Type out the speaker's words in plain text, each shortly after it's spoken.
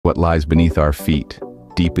What lies beneath our feet,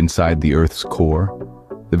 deep inside the Earth's core,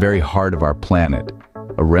 the very heart of our planet,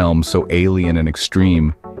 a realm so alien and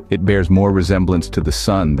extreme, it bears more resemblance to the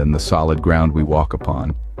sun than the solid ground we walk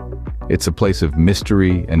upon. It's a place of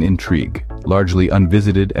mystery and intrigue, largely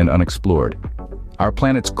unvisited and unexplored. Our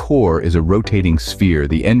planet's core is a rotating sphere,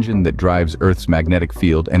 the engine that drives Earth's magnetic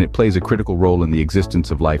field, and it plays a critical role in the existence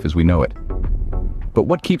of life as we know it. But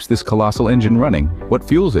what keeps this colossal engine running? What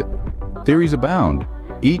fuels it? Theories abound,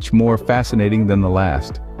 each more fascinating than the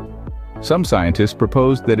last. Some scientists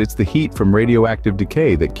propose that it's the heat from radioactive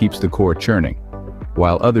decay that keeps the core churning,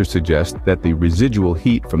 while others suggest that the residual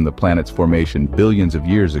heat from the planet's formation billions of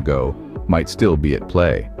years ago might still be at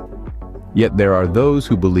play. Yet there are those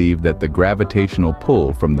who believe that the gravitational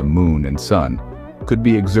pull from the moon and sun could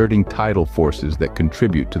be exerting tidal forces that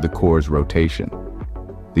contribute to the core's rotation.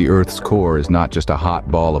 The Earth's core is not just a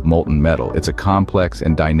hot ball of molten metal, it's a complex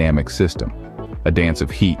and dynamic system, a dance of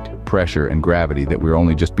heat, pressure, and gravity that we're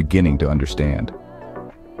only just beginning to understand.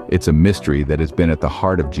 It's a mystery that has been at the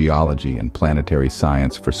heart of geology and planetary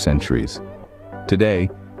science for centuries. Today,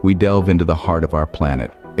 we delve into the heart of our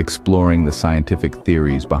planet, exploring the scientific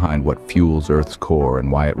theories behind what fuels Earth's core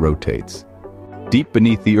and why it rotates. Deep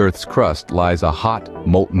beneath the Earth's crust lies a hot,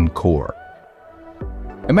 molten core.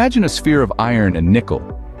 Imagine a sphere of iron and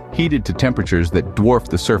nickel, heated to temperatures that dwarf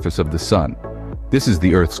the surface of the sun. This is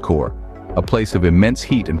the Earth's core, a place of immense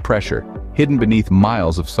heat and pressure, hidden beneath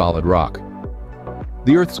miles of solid rock.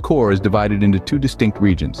 The Earth's core is divided into two distinct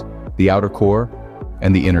regions, the outer core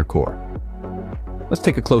and the inner core. Let's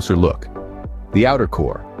take a closer look. The outer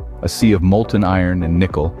core, a sea of molten iron and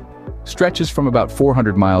nickel, stretches from about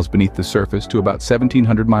 400 miles beneath the surface to about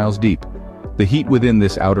 1,700 miles deep. The heat within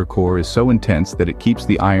this outer core is so intense that it keeps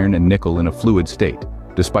the iron and nickel in a fluid state,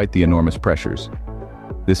 despite the enormous pressures.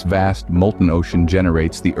 This vast, molten ocean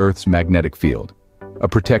generates the Earth's magnetic field, a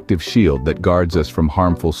protective shield that guards us from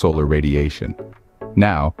harmful solar radiation.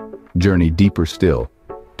 Now, journey deeper still,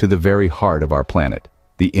 to the very heart of our planet,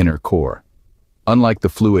 the inner core. Unlike the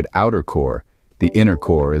fluid outer core, the inner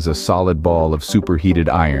core is a solid ball of superheated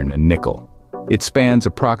iron and nickel. It spans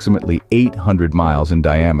approximately 800 miles in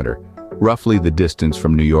diameter, roughly the distance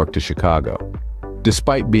from New York to Chicago.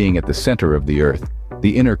 Despite being at the center of the Earth,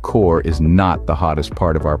 the inner core is not the hottest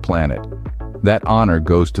part of our planet. That honor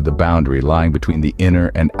goes to the boundary lying between the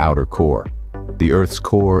inner and outer core. The Earth's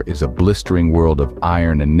core is a blistering world of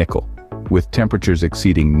iron and nickel, with temperatures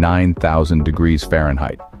exceeding 9,000 degrees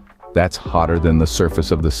Fahrenheit. That's hotter than the surface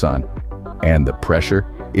of the sun. And the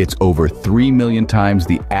pressure? It's over 3 million times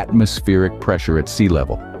the atmospheric pressure at sea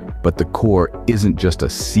level. But the core isn't just a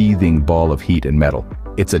seething ball of heat and metal.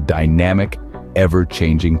 It's a dynamic,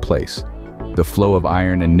 ever-changing place. The flow of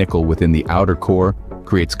iron and nickel within the outer core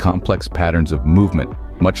creates complex patterns of movement,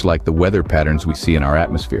 much like the weather patterns we see in our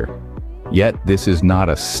atmosphere. Yet, this is not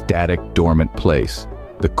a static, dormant place.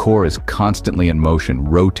 The core is constantly in motion,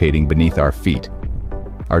 rotating beneath our feet.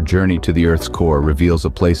 Our journey to the Earth's core reveals a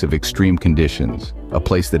place of extreme conditions, a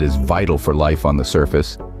place that is vital for life on the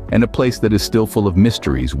surface, and a place that is still full of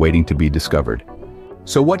mysteries waiting to be discovered.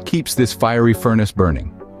 So what keeps this fiery furnace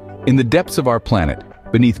burning? In the depths of our planet,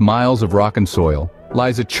 beneath miles of rock and soil,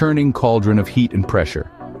 lies a churning cauldron of heat and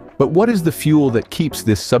pressure. But what is the fuel that keeps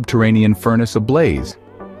this subterranean furnace ablaze?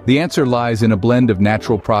 The answer lies in a blend of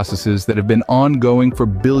natural processes that have been ongoing for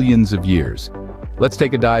billions of years. Let's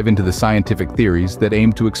take a dive into the scientific theories that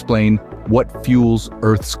aim to explain what fuels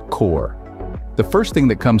Earth's core. The first thing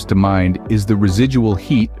that comes to mind is the residual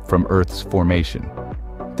heat from Earth's formation.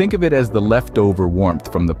 Think of it as the leftover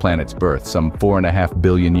warmth from the planet's birth some 4.5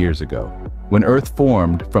 billion years ago. When Earth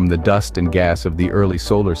formed from the dust and gas of the early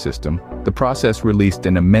solar system, the process released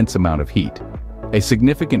an immense amount of heat. A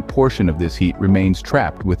significant portion of this heat remains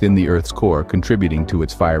trapped within the Earth's core, contributing to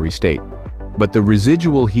its fiery state. But the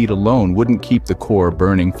residual heat alone wouldn't keep the core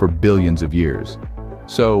burning for billions of years.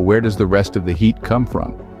 So where does the rest of the heat come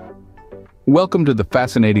from? Welcome to the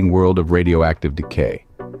fascinating world of radioactive decay.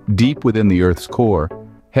 Deep within the Earth's core,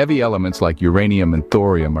 heavy elements like uranium and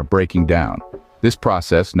thorium are breaking down. This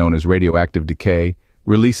process, known as radioactive decay,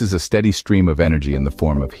 releases a steady stream of energy in the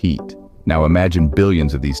form of heat. Now imagine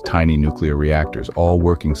billions of these tiny nuclear reactors all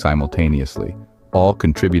working simultaneously, all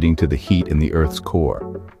contributing to the heat in the Earth's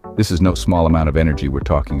core. This is no small amount of energy we're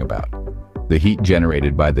talking about. The heat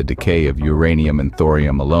generated by the decay of uranium and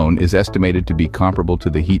thorium alone is estimated to be comparable to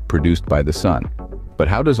the heat produced by the sun. But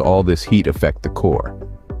how does all this heat affect the core?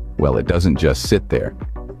 Well, it doesn't just sit there.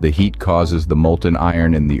 The heat causes the molten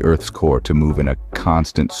iron in the Earth's core to move in a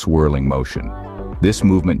constant swirling motion. This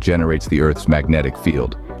movement generates the Earth's magnetic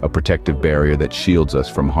field, a protective barrier that shields us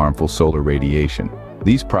from harmful solar radiation.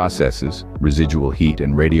 These processes, residual heat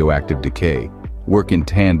and radioactive decay, work in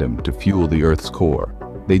tandem to fuel the Earth's core.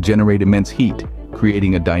 They generate immense heat,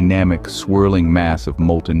 creating a dynamic, swirling mass of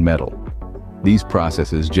molten metal. These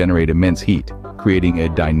processes generate immense heat, creating a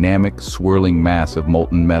dynamic, swirling mass of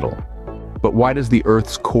molten metal. But why does the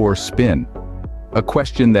Earth's core spin? A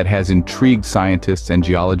question that has intrigued scientists and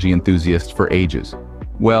geology enthusiasts for ages.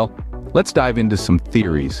 Well, let's dive into some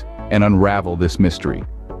theories and unravel this mystery.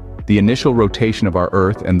 The initial rotation of our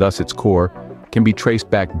Earth, and thus its core, can be traced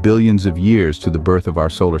back billions of years to the birth of our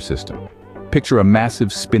solar system. Picture a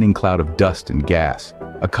massive spinning cloud of dust and gas,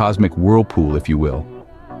 a cosmic whirlpool, if you will.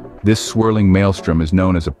 This swirling maelstrom is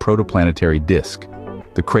known as a protoplanetary disk,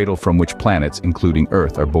 the cradle from which planets, including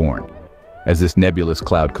Earth, are born. As this nebulous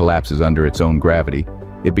cloud collapses under its own gravity,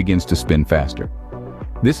 it begins to spin faster.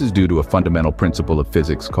 This is due to a fundamental principle of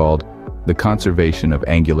physics called the conservation of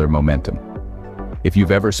angular momentum. If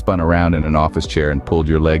you've ever spun around in an office chair and pulled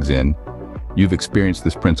your legs in, you've experienced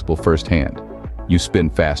this principle firsthand. You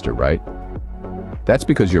spin faster, right? That's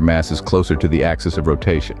because your mass is closer to the axis of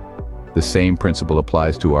rotation. The same principle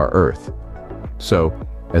applies to our Earth. So,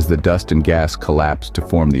 as the dust and gas collapsed to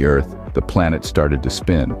form the Earth, the planet started to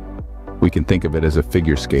spin. We can think of it as a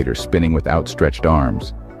figure skater spinning with outstretched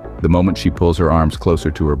arms. The moment she pulls her arms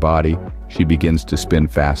closer to her body, she begins to spin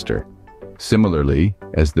faster. Similarly,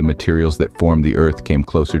 as the materials that form the Earth came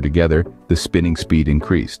closer together, the spinning speed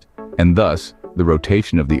increased. And thus, the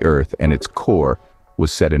rotation of the Earth and its core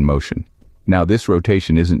was set in motion. Now, this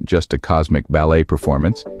rotation isn't just a cosmic ballet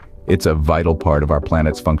performance, it's a vital part of our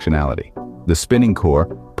planet's functionality. The spinning core,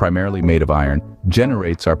 primarily made of iron,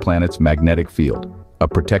 generates our planet's magnetic field, a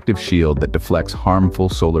protective shield that deflects harmful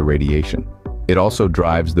solar radiation. It also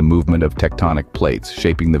drives the movement of tectonic plates,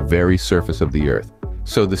 shaping the very surface of the Earth.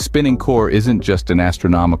 So the spinning core isn't just an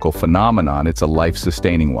astronomical phenomenon, it's a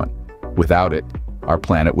life-sustaining one. Without it, our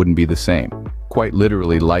planet wouldn't be the same. Quite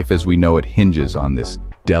literally, life as we know it hinges on this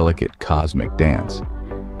delicate cosmic dance.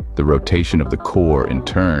 The rotation of the core, in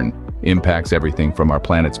turn, impacts everything from our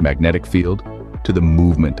planet's magnetic field to the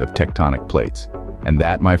movement of tectonic plates. And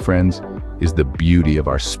that, my friends, is the beauty of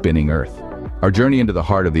our spinning Earth. Our journey into the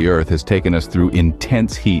heart of the Earth has taken us through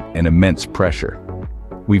intense heat and immense pressure.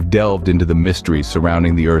 We've delved into the mysteries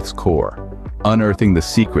surrounding the Earth's core, unearthing the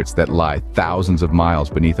secrets that lie thousands of miles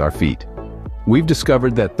beneath our feet. We've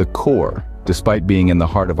discovered that the core, despite being in the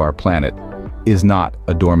heart of our planet, is not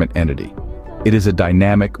a dormant entity. It is a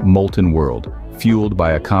dynamic, molten world, fueled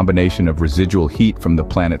by a combination of residual heat from the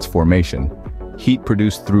planet's formation, heat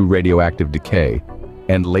produced through radioactive decay,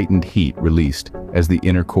 and latent heat released as the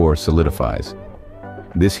inner core solidifies.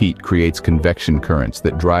 This heat creates convection currents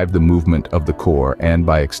that drive the movement of the core and,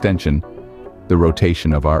 by extension, the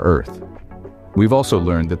rotation of our Earth. We've also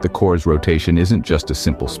learned that the core's rotation isn't just a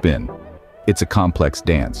simple spin. It's a complex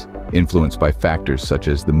dance, influenced by factors such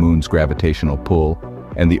as the moon's gravitational pull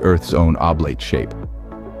and the Earth's own oblate shape.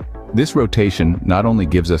 This rotation not only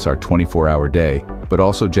gives us our 24-hour day, but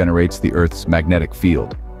also generates the Earth's magnetic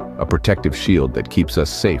field, a protective shield that keeps us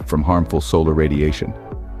safe from harmful solar radiation.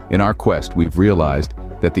 In our quest, we've realized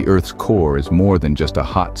that the Earth's core is more than just a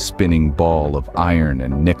hot spinning ball of iron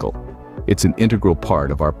and nickel. It's an integral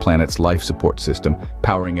part of our planet's life support system,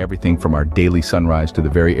 powering everything from our daily sunrise to the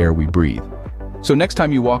very air we breathe. So next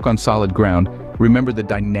time you walk on solid ground, remember the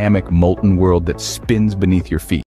dynamic molten world that spins beneath your feet.